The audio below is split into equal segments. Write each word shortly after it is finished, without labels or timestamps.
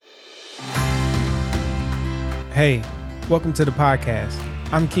Hey, welcome to the podcast.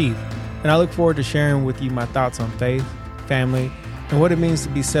 I'm Keith, and I look forward to sharing with you my thoughts on faith, family, and what it means to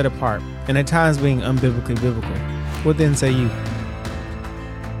be set apart, and at times being unbiblically biblical. What then say you?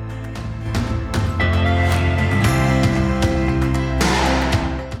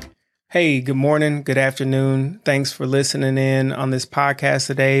 Hey, good morning, good afternoon. Thanks for listening in on this podcast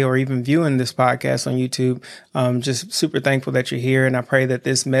today or even viewing this podcast on YouTube. Just super thankful that you're here. And I pray that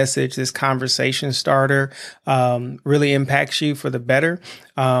this message, this conversation starter, really impacts you for the better.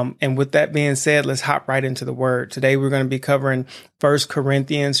 And with that being said, let's hop right into the word. Today, we're going to be covering 1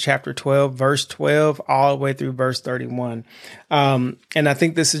 Corinthians chapter 12, verse 12, all the way through verse 31. And I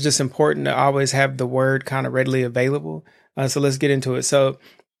think this is just important to always have the word kind of readily available. So let's get into it. So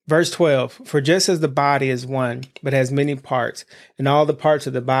Verse 12, for just as the body is one, but has many parts, and all the parts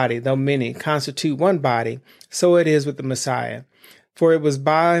of the body, though many, constitute one body, so it is with the Messiah. For it was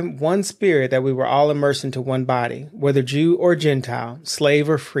by one Spirit that we were all immersed into one body, whether Jew or Gentile, slave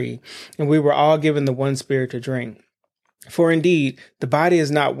or free, and we were all given the one Spirit to drink. For indeed, the body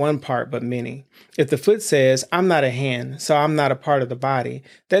is not one part, but many. If the foot says, I'm not a hand, so I'm not a part of the body,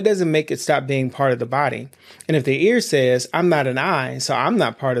 that doesn't make it stop being part of the body. And if the ear says, I'm not an eye, so I'm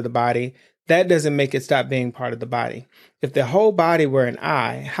not part of the body, that doesn't make it stop being part of the body. If the whole body were an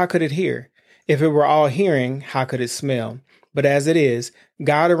eye, how could it hear? If it were all hearing, how could it smell? But as it is,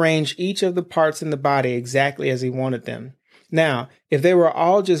 God arranged each of the parts in the body exactly as he wanted them. Now, if they were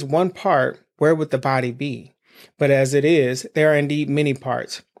all just one part, where would the body be? But as it is, there are indeed many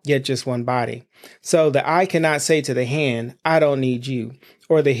parts, yet just one body. So the eye cannot say to the hand, I don't need you,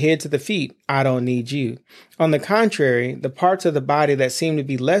 or the head to the feet, I don't need you. On the contrary, the parts of the body that seem to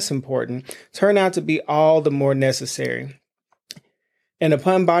be less important turn out to be all the more necessary. And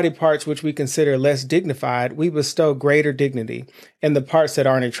upon body parts which we consider less dignified, we bestow greater dignity. And the parts that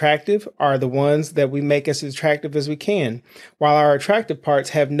aren't attractive are the ones that we make as attractive as we can, while our attractive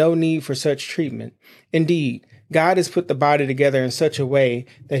parts have no need for such treatment. Indeed, God has put the body together in such a way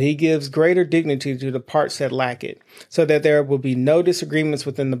that he gives greater dignity to the parts that lack it, so that there will be no disagreements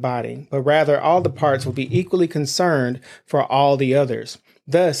within the body, but rather all the parts will be equally concerned for all the others.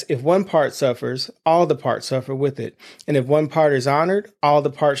 Thus, if one part suffers, all the parts suffer with it. And if one part is honored, all the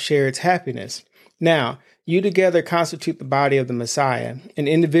parts share its happiness. Now, you together constitute the body of the Messiah, and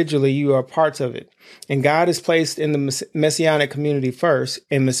individually you are parts of it. And God has placed in the messianic community first,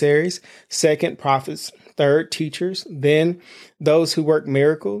 emissaries, second, prophets, third, teachers, then those who work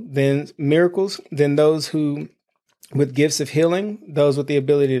miracles, then those who with gifts of healing, those with the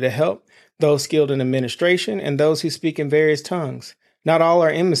ability to help, those skilled in administration, and those who speak in various tongues. Not all are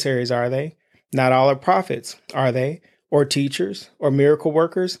emissaries, are they? Not all are prophets, are they? Or teachers, or miracle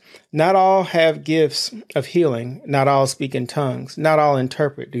workers? Not all have gifts of healing. Not all speak in tongues. Not all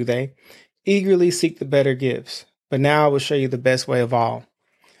interpret, do they? Eagerly seek the better gifts. But now I will show you the best way of all.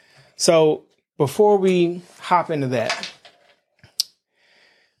 So before we hop into that,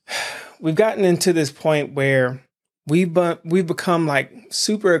 we've gotten into this point where we've become like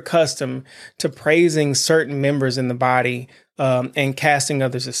super accustomed to praising certain members in the body and casting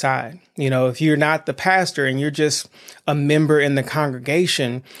others aside. You know, if you're not the pastor and you're just a member in the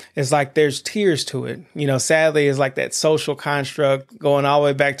congregation, it's like there's tiers to it. You know, sadly, it's like that social construct going all the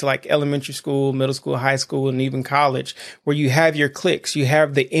way back to like elementary school, middle school, high school, and even college, where you have your cliques, you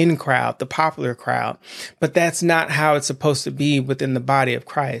have the in crowd, the popular crowd. But that's not how it's supposed to be within the body of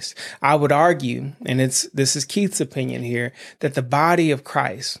Christ. I would argue, and this is Keith's opinion here, that the body of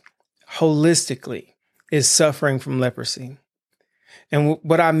Christ holistically is suffering from leprosy. And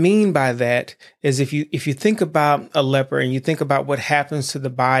what I mean by that is if you think about a leper and you think about what happens to the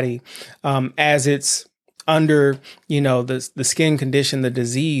body as it's under, you know, the skin condition, the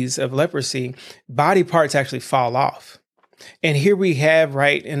disease of leprosy, body parts actually fall off. And here we have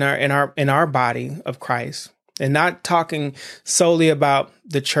right in our body of Christ, and not talking solely about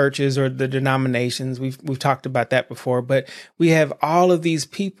the churches or the denominations. We've talked about that before, but we have all of these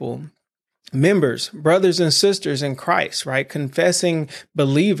people, members, brothers and sisters in Christ, right? Confessing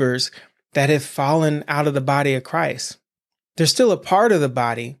believers that have fallen out of the body of Christ. They're still a part of the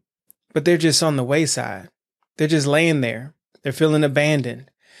body, but they're just on the wayside. They're just laying there. They're feeling abandoned.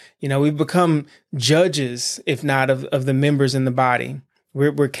 You know, we've become judges, if not of the members in the body.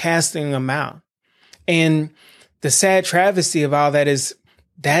 We're casting them out. And the sad travesty of all that is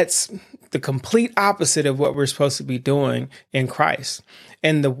that's the complete opposite of what we're supposed to be doing in Christ.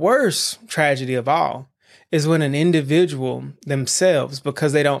 And the worst tragedy of all is when an individual themselves,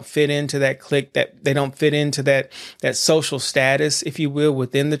 because they don't fit into that clique, that they don't fit into that social status, if you will,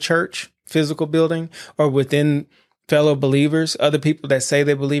 within the church, physical building, or within fellow believers, other people that say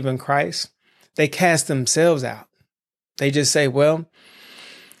they believe in Christ, they cast themselves out. They just say, well,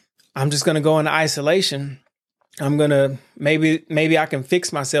 I'm just going to go into isolation. I'm going to, maybe I can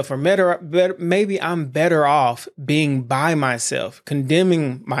fix myself, or maybe I'm better off being by myself,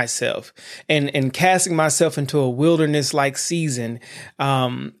 condemning myself and casting myself into a wilderness like season.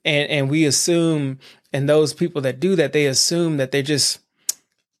 And we assume, and those people that do that, they assume that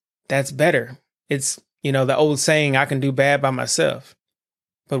that's better. It's, the old saying, I can do bad by myself.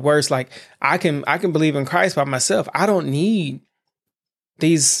 But worse, like I can believe in Christ by myself. I don't need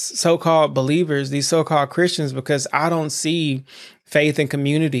these so-called believers, these so-called Christians, because I don't see faith and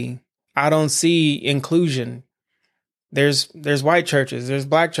community. I don't see inclusion. There's white churches, there's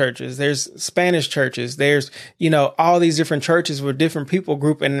black churches, there's Spanish churches, there's, all these different churches with different people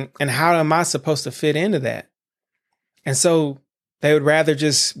group. And how am I supposed to fit into that? And so they would rather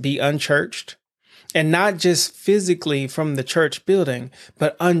just be unchurched, and not just physically from the church building,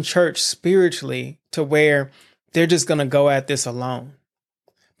 but unchurched spiritually, to where they're just going to go at this alone.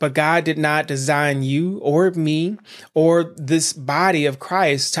 But God did not design you or me or this body of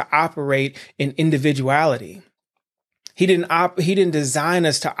Christ to operate in individuality. He didn't design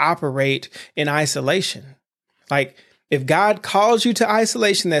us to operate in isolation. Like, if God calls you to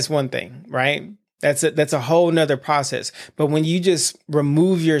isolation, that's one thing, right? That's a whole nother process. But when you just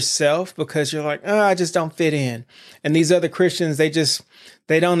remove yourself because you're like, I just don't fit in. And these other Christians,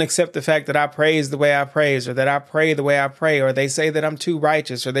 they don't accept the fact that I praise the way I praise, or that I pray the way I pray, or they say that I'm too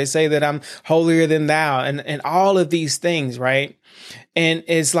righteous, or they say that I'm holier than thou, and all of these things, right? And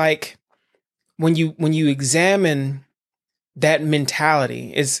it's like, when you examine that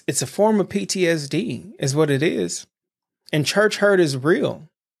mentality, it's a form of PTSD, is what it is. And church hurt is real.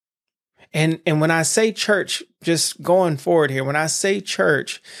 And when I say church, just going forward here, when I say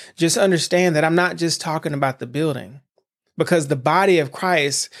church, just understand that I'm not just talking about the building, because the body of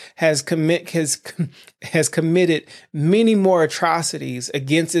Christ has committed many more atrocities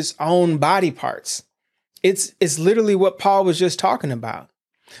against its own body parts. It's literally what Paul was just talking about,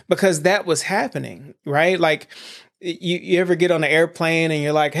 because that was happening, right? Like, you ever get on an airplane and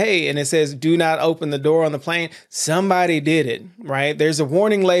you're like, hey, and it says, do not open the door on the plane. Somebody did it, right? There's a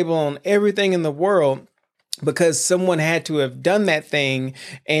warning label on everything in the world because someone had to have done that thing.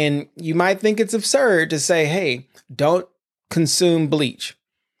 And you might think it's absurd to say, hey, don't consume bleach.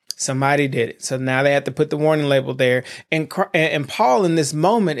 Somebody did it. So now they have to put the warning label there. And Paul in this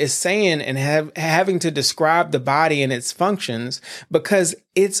moment is saying and having to describe the body and its functions because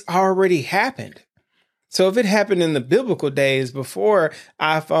it's already happened. So if it happened in the biblical days before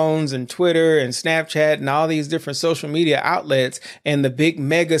iPhones and Twitter and Snapchat and all these different social media outlets and the big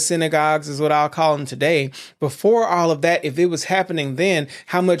mega synagogues is what I'll call them today, before all of that, if it was happening then,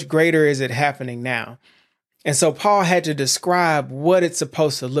 how much greater is it happening now? And so Paul had to describe what it's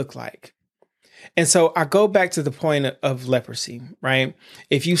supposed to look like. And so I go back to the point of leprosy, right?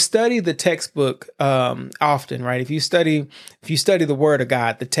 If you study the textbook often, right? If you study the Word of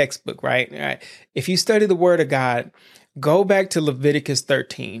God, the textbook, right? If you study the Word of God, go back to Leviticus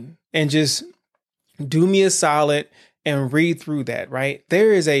 13 and just do me a solid and read through that, right?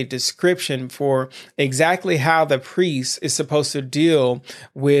 There is a description for exactly how the priest is supposed to deal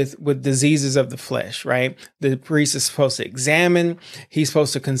with diseases of the flesh, right? The priest is supposed to examine. He's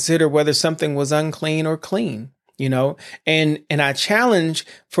supposed to consider whether something was unclean or clean, and I challenge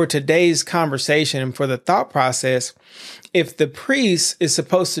for today's conversation and for the thought process, if the priest is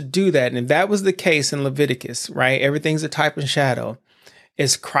supposed to do that, and if that was the case in Leviticus, right? Everything's a type and shadow.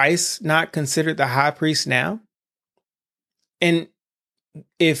 Is Christ not considered the high priest now? And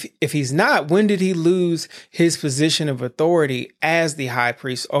if he's not, when did he lose his position of authority as the high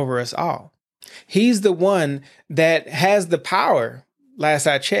priest over us all? He's the one that has the power, last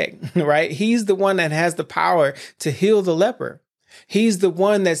I checked, right? He's the one that has the power to heal the leper. He's the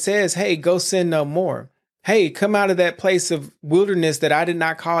one that says, hey, go sin no more. Hey, come out of that place of wilderness that I did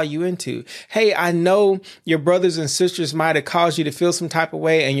not call you into. Hey, I know your brothers and sisters might have caused you to feel some type of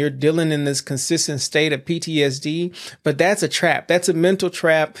way and you're dealing in this consistent state of PTSD, but that's a trap. That's a mental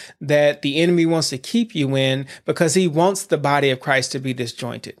trap that the enemy wants to keep you in because he wants the body of Christ to be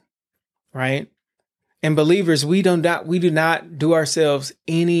disjointed, right? And believers, we do not do ourselves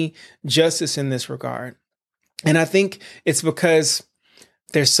any justice in this regard. And I think it's because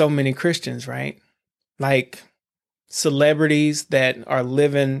there's so many Christians, right? Like celebrities that are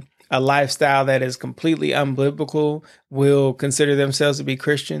living a lifestyle that is completely unbiblical will consider themselves to be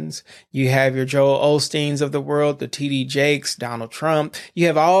Christians. You have your Joel Osteens of the world, the TD Jakes, Donald Trump. You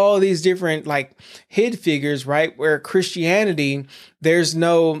have all these different like head figures, right? Where Christianity, there's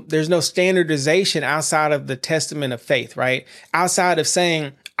no standardization outside of the testament of faith, right? Outside of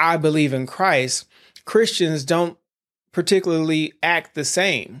saying, I believe in Christ, Christians don't particularly act the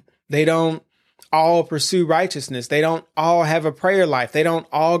same. They don't all pursue righteousness. They don't all have a prayer life. They don't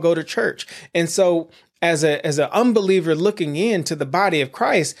all go to church. And so as an unbeliever looking into the body of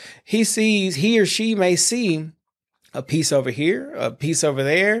Christ, he or she may see a piece over here, a piece over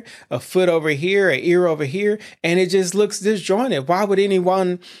there, a foot over here, an ear over here, and it just looks disjointed. Why would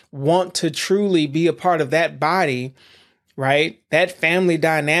anyone want to truly be a part of that body, right? That family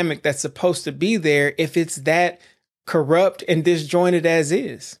dynamic that's supposed to be there if it's that corrupt and disjointed as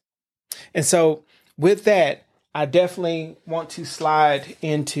is? And so with that, I definitely want to slide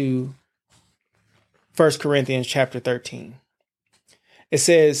into 1 Corinthians chapter 13. It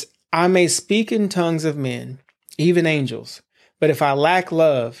says, I may speak in tongues of men, even angels, but if I lack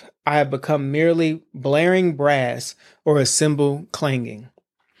love, I have become merely blaring brass or a cymbal clanging.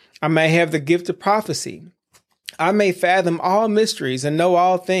 I may have the gift of prophecy. I may fathom all mysteries and know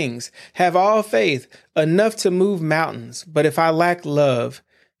all things, have all faith, enough to move mountains, but if I lack love,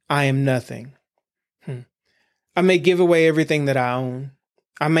 I am nothing. I may give away everything that I own.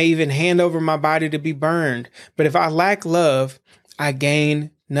 I may even hand over my body to be burned, but if I lack love, I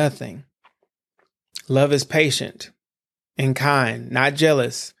gain nothing. Love is patient and kind, not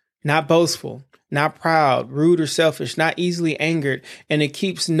jealous, not boastful, not proud, rude or selfish, not easily angered, and it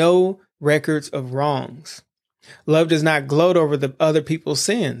keeps no records of wrongs. Love does not gloat over the other people's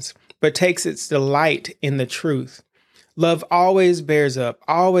sins, but takes its delight in the truth. Love always bears up,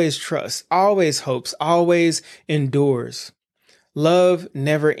 always trusts, always hopes, always endures. Love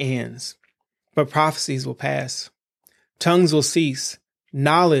never ends, but prophecies will pass. Tongues will cease.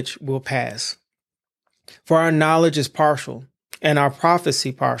 Knowledge will pass. For our knowledge is partial and our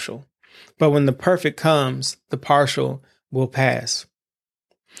prophecy partial. But when the perfect comes, the partial will pass.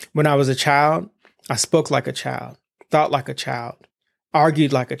 When I was a child, I spoke like a child, thought like a child,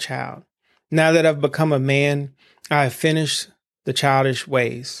 argued like a child. Now that I've become a man, I have finished the childish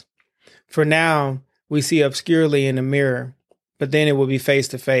ways. For now we see obscurely in a mirror, but then it will be face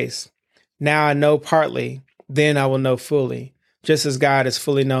to face. Now I know partly, then I will know fully, just as God has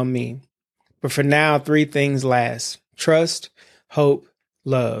fully known me. But for now, 3 things last: trust, hope,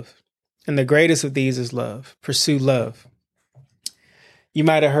 love. And the greatest of these is love. Pursue love. You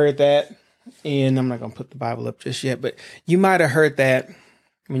might have heard that, and I'm not going to put the Bible up just yet, but you might have heard that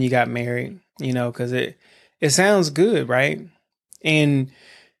when you got married, because it sounds good, right? And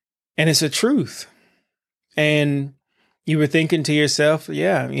it's a truth. And you were thinking to yourself,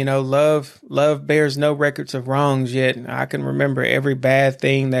 love bears no records of wrongs, yet I can remember every bad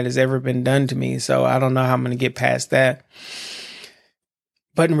thing that has ever been done to me. So I don't know how I'm going to get past that.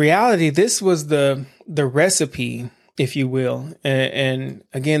 But in reality, this was the recipe, if you will. And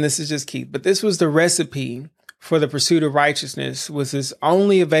again, this is just key. But this was the recipe for the pursuit of righteousness, was this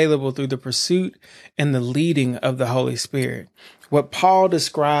only available through the pursuit and the leading of the Holy Spirit. What Paul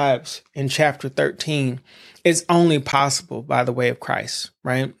describes in chapter 13 is only possible by the way of Christ,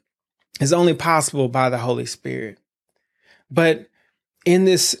 right? It's only possible by the Holy Spirit. But in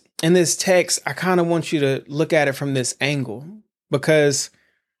this text, I kind of want you to look at it from this angle, because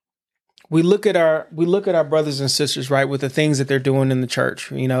we look at our brothers and sisters, right, with the things that they're doing in the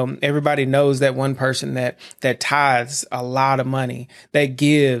church. Everybody knows that one person that tithes a lot of money, that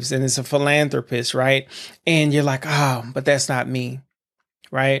gives and is a philanthropist, right? And you're like, oh, but that's not me,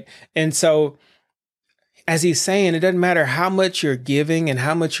 right? And so, as he's saying, it doesn't matter how much you're giving and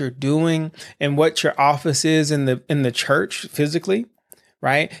how much you're doing and what your office is in the church physically,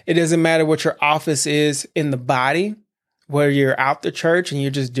 right? It doesn't matter what your office is in the body, where you're out the church and you're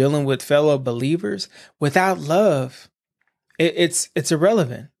just dealing with fellow believers. Without love, it's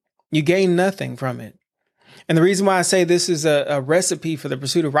irrelevant. You gain nothing from it. And the reason why I say this is a recipe for the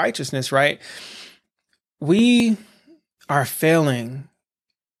pursuit of righteousness, right? We are failing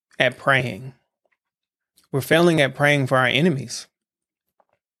at praying. We're failing at praying for our enemies.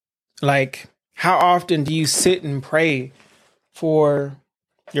 Like, how often do you sit and pray for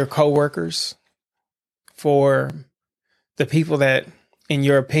your coworkers, for the people that, in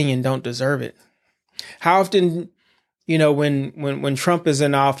your opinion, don't deserve it? How often, when Trump is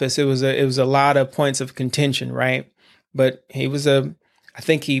in office, it was a lot of points of contention, right? But I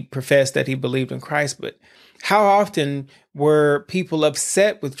think he professed that he believed in Christ. But how often were people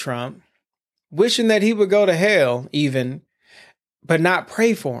upset with Trump, wishing that he would go to hell even, but not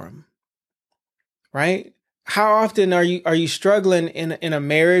pray for him, right? How often are you struggling in a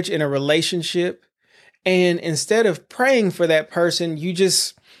marriage, in a relationship, and instead of praying for that person, you're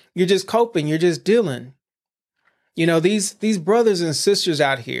just coping, you're just dealing. These brothers and sisters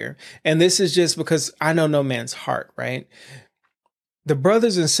out here, and this is just because I know no man's heart, right? The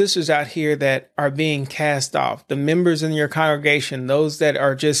brothers and sisters out here that are being cast off, the members in your congregation, those that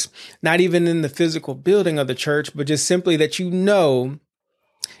are just not even in the physical building of the church, but just simply that you know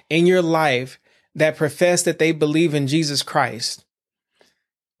in your life that profess that they believe in Jesus Christ,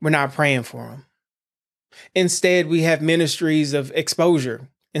 we're not praying for them. Instead, we have ministries of exposure.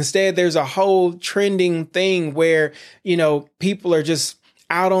 Instead, there's a whole trending thing where, people are just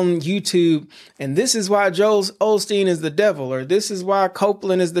out on YouTube, and this is why Joel Osteen is the devil, or this is why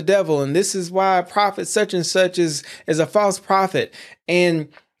Copeland is the devil, and this is why prophet such and such is a false prophet. And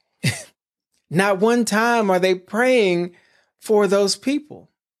not one time are they praying for those people.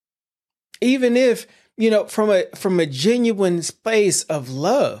 Even if, from a genuine space of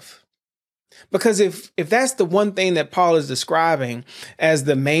love. Because if that's the one thing that Paul is describing as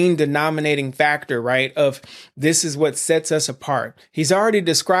the main denominating factor, right, of this is what sets us apart. He's already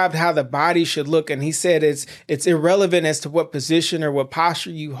described how the body should look. And he said it's irrelevant as to what position or what posture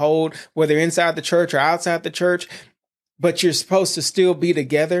you hold, whether inside the church or outside the church, but you're supposed to still be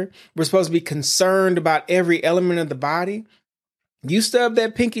together. We're supposed to be concerned about every element of the body. You stub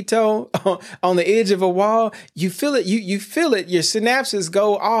that pinky toe on the edge of a wall, you feel it, you feel it, your synapses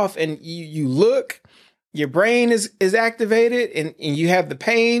go off and you look, your brain is activated and you have the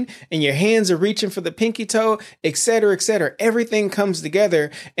pain and your hands are reaching for the pinky toe, et cetera, et cetera. Everything comes together.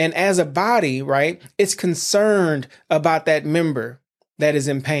 And as a body, right, it's concerned about that member that is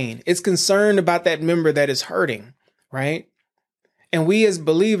in pain. It's concerned about that member that is hurting, right? And we as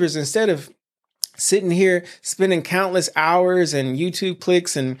believers, instead of sitting here spending countless hours and YouTube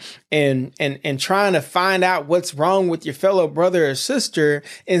clicks and trying to find out what's wrong with your fellow brother or sister,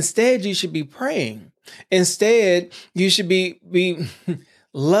 instead you should be praying. Instead, you should be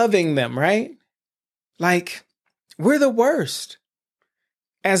loving them, right? Like, we're the worst.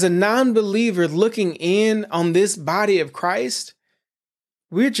 As a non-believer looking in on this body of Christ,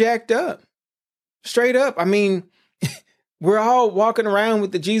 we're jacked up. Straight up. I mean, we're all walking around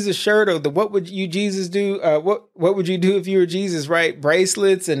with the Jesus shirt or the "What would you Jesus do?" What would you do if you were Jesus? Right?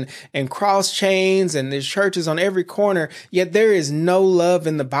 Bracelets and cross chains, and there's churches on every corner. Yet there is no love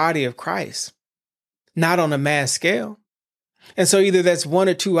in the body of Christ, not on a mass scale. And so either that's one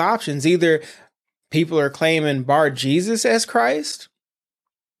or two options: either people are claiming bar Jesus as Christ,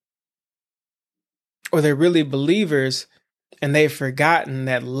 or they're really believers and they've forgotten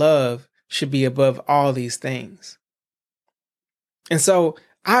that love should be above all these things. And so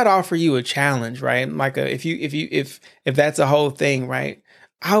I'd offer you a challenge, right? Like if that's a whole thing, right?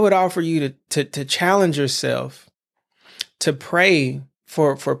 I would offer you to challenge yourself to pray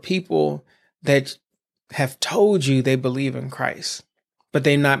for people that have told you they believe in Christ, but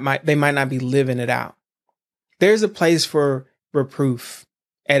they might not be living it out. There's a place for reproof,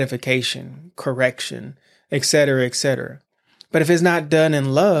 edification, correction, et cetera, et cetera. But if it's not done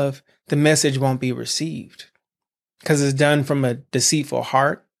in love, the message won't be received. Because it's done from a deceitful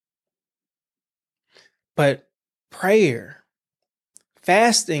heart. But prayer,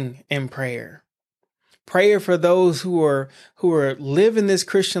 fasting and prayer for those who are living this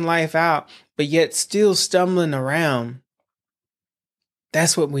Christian life out, but yet still stumbling around.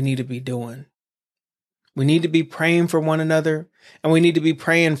 That's what we need to be doing. We need to be praying for one another, and we need to be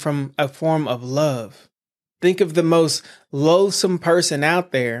praying from a form of love. Think of the most loathsome person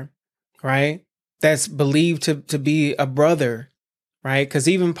out there, right? That's believed to be a brother, right? Because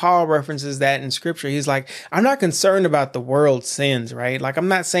even Paul references that in scripture. He's like, I'm not concerned about the world's sins, right? Like, I'm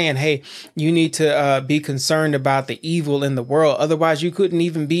not saying, hey, you need to be concerned about the evil in the world. Otherwise, you couldn't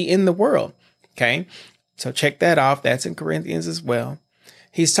even be in the world. Okay. So check that off. That's in Corinthians as well.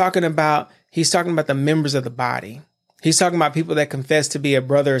 He's talking about the members of the body. He's talking about people that confess to be a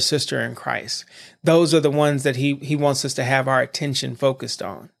brother or sister in Christ. Those are the ones that he wants us to have our attention focused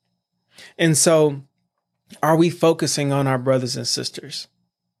on. And so, are we focusing on our brothers and sisters?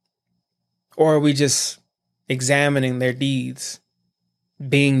 Or are we just examining their deeds,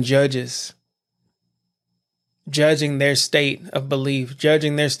 being judges, judging their state of belief,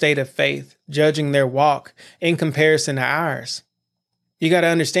 judging their state of faith, judging their walk in comparison to ours? You got to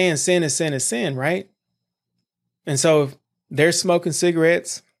understand sin is sin is sin, right? And so if they're smoking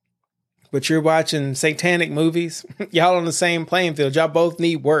cigarettes, but you're watching satanic movies, y'all on the same playing field. Y'all both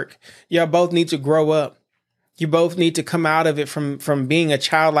need work. Y'all both need to grow up. You both need to come out of it from being a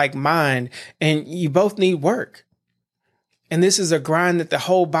childlike mind, and you both need work. And this is a grind that the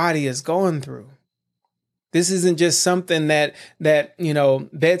whole body is going through. This isn't just something that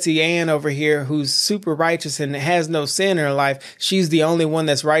Betsy Ann over here, who's super righteous and has no sin in her life, she's the only one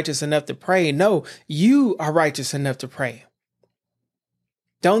that's righteous enough to pray. No, you are righteous enough to pray.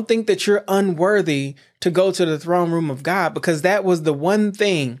 Don't think that you're unworthy to go to the throne room of God, because that was the one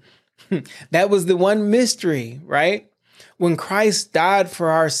thing, that was the one mystery, right? When Christ died for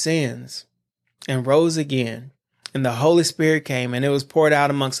our sins and rose again, and the Holy Spirit came and it was poured out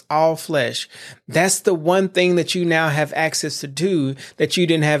amongst all flesh. That's the one thing that you now have access to do that you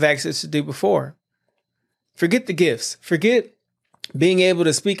didn't have access to do before. Forget the gifts. Forget being able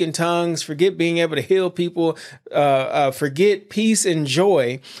to speak in tongues, forget being able to heal people, forget peace and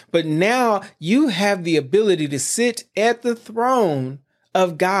joy. But now you have the ability to sit at the throne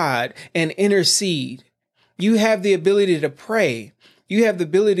of God and intercede. You have the ability to pray. You have the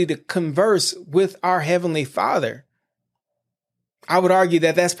ability to converse with our Heavenly Father. I would argue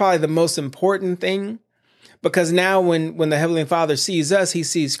that that's probably the most important thing, because now when the Heavenly Father sees us, he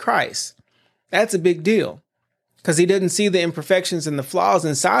sees Christ. That's a big deal. Because he doesn't see the imperfections and the flaws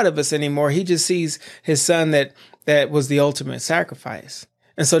inside of us anymore. He just sees his son that was the ultimate sacrifice.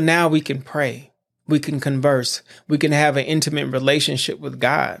 And so now we can pray. We can converse. We can have an intimate relationship with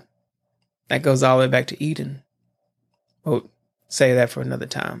God. That goes all the way back to Eden. We'll say that for another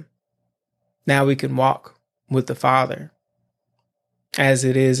time. Now we can walk with the Father as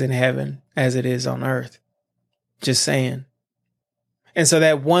it is in heaven, as it is on earth. Just saying. And so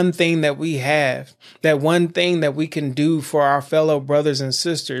that one thing that we have, that one thing that we can do for our fellow brothers and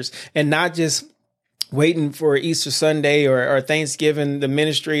sisters, and not just waiting for Easter Sunday or Thanksgiving, the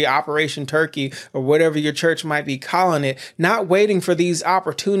ministry, Operation Turkey, or whatever your church might be calling it, not waiting for these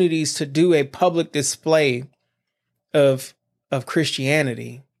opportunities to do a public display of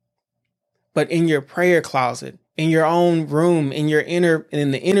Christianity, but in your prayer closet, in your own room, in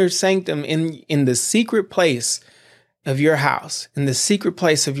the inner sanctum, in the secret place of your house, in the secret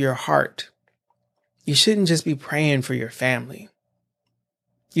place of your heart. You shouldn't just be praying for your family.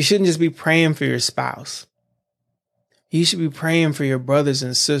 You shouldn't just be praying for your spouse. You should be praying for your brothers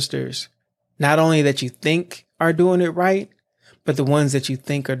and sisters, not only that you think are doing it right, but the ones that you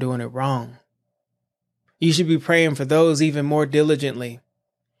think are doing it wrong. You should be praying for those even more diligently.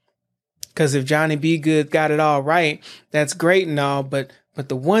 Because if Johnny B. Good got it all right, that's great and all, but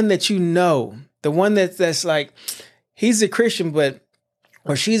the one that you know, the one that's like, he's a Christian,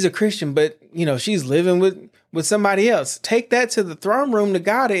 or she's a Christian, but she's living with somebody else. Take that to the throne room to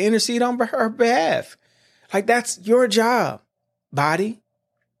God and intercede on her behalf. Like, that's your job, body.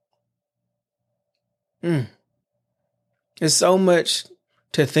 There's so much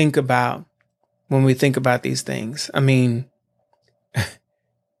to think about when we think about these things. I mean,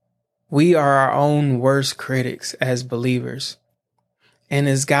 we are our own worst critics as believers, and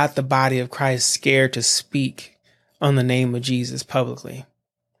has got the body of Christ scared to speak on the name of Jesus publicly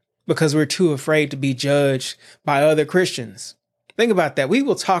because we're too afraid to be judged by other Christians. Think about that. We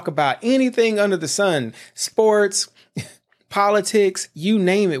will talk about anything under the sun, sports, politics, you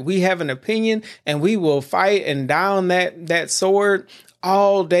name it. We have an opinion, and we will fight and down that sword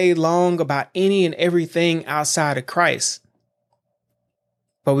all day long about any and everything outside of Christ.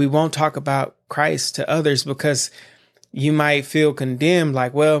 But we won't talk about Christ to others because you might feel condemned,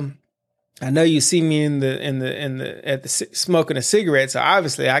 like, well, I know you see me smoking a cigarette, so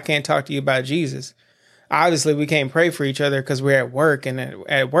obviously I can't talk to you about Jesus. Obviously, we can't pray for each other because we're at work, and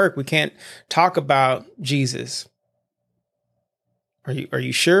at work we can't talk about Jesus. Are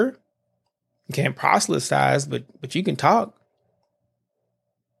you sure? You can't proselytize, but you can talk.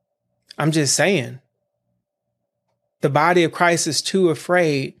 I'm just saying. The body of Christ is too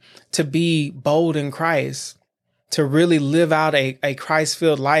afraid to be bold in Christ, to really live out a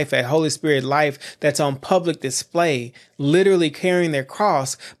Christ-filled life, a Holy Spirit life that's on public display, literally carrying their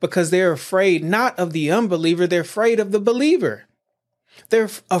cross, because they're afraid not of the unbeliever, they're afraid of the believer. They're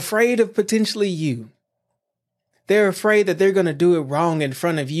afraid of potentially you. They're afraid that they're going to do it wrong in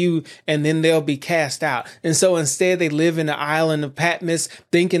front of you, and then they'll be cast out. And so instead they live in the island of Patmos,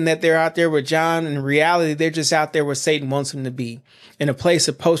 thinking that they're out there with John. In reality, they're just out there where Satan wants them to be, in a place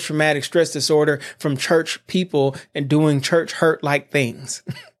of post-traumatic stress disorder from church people and doing church hurt-like things.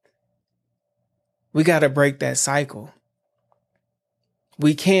 We got to break that cycle.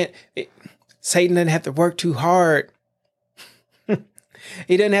 We can't. Satan doesn't have to work too hard.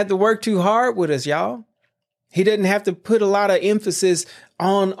 He doesn't have to work too hard with us, y'all. He doesn't have to put a lot of emphasis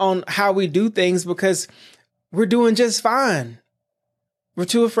on how we do things because we're doing just fine. We're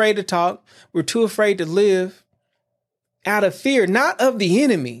too afraid to talk. We're too afraid to live out of fear, not of the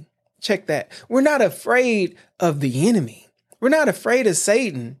enemy. Check that. We're not afraid of the enemy. We're not afraid of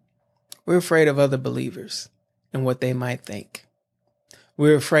Satan. We're afraid of other believers and what they might think.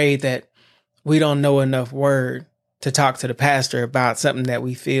 We're afraid that we don't know enough word to talk to the pastor about something that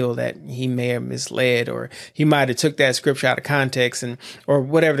we feel that he may have misled, or he might have took that scripture out of context, and or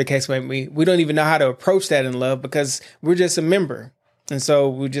whatever the case may be. We don't even know how to approach that in love because we're just a member. And so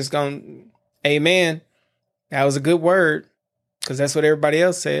we're just going, amen. That was a good word, because that's what everybody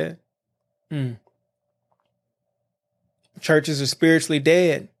else said. Churches are spiritually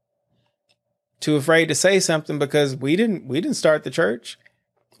dead. Too afraid to say something because we didn't start the church.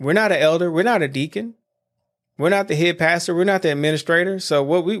 We're not an elder. We're not a deacon. We're not the head pastor. We're not the administrator. So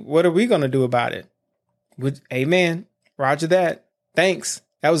what are we going to do about it? Amen. Roger that. Thanks.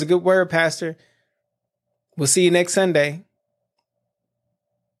 That was a good word, Pastor. We'll see you next Sunday.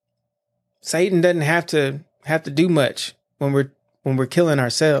 Satan doesn't have to do much when we're killing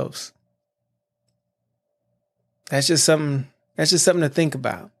ourselves. That's just something to think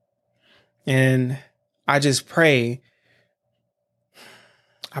about. And I just pray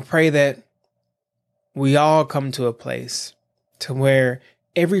that we all come to a place to where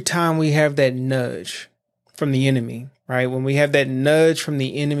every time we have that nudge from the enemy, right? When we have that nudge from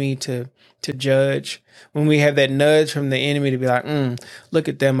the enemy to judge, when we have that nudge from the enemy to be like, look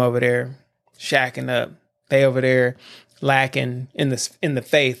at them over there shacking up. They over there lacking in the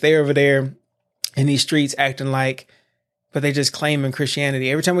faith. They over there in these streets acting like, but they just claiming Christianity.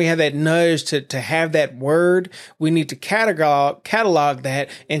 Every time we have that nudge to have that word, we need to catalog that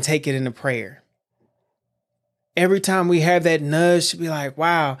and take it into prayer. Every time we have that nudge to be like,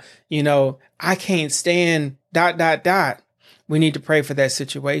 wow, I can't stand ... We need to pray for that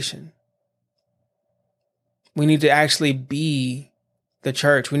situation. We need to actually be the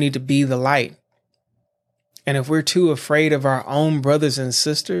church. We need to be the light. And if we're too afraid of our own brothers and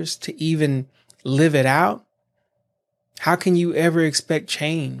sisters to even live it out, how can you ever expect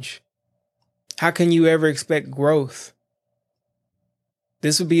change? How can you ever expect growth?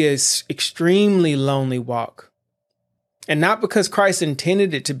 This would be an extremely lonely walk. And not because Christ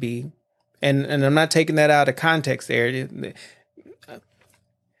intended it to be, and I'm not taking that out of context there.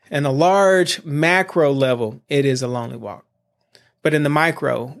 In a large macro level, it is a lonely walk. But in the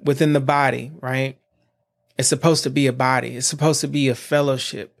micro, within the body, right? It's supposed to be a body. It's supposed to be a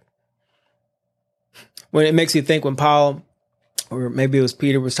fellowship. When it makes you think when Paul, or maybe it was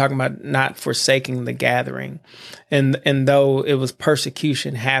Peter, was talking about not forsaking the gathering. And though it was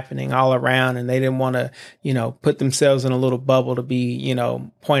persecution happening all around and they didn't want to, put themselves in a little bubble to be,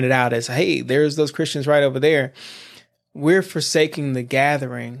 pointed out as, hey, there's those Christians right over there. We're forsaking the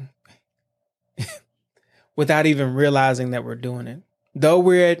gathering without even realizing that we're doing it. Though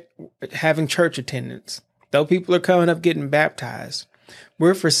we're having church attendance, though people are coming up getting baptized,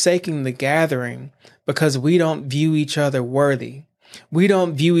 we're forsaking the gathering because we don't view each other worthy. We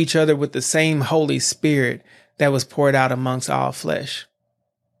don't view each other with the same Holy Spirit that was poured out amongst all flesh.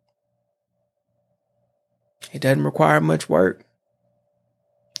 It doesn't require much work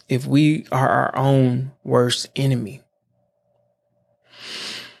if we are our own worst enemy.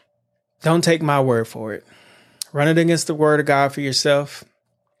 Don't take my word for it. Run it against the word of God for yourself,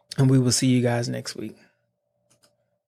 and we will see you guys next week.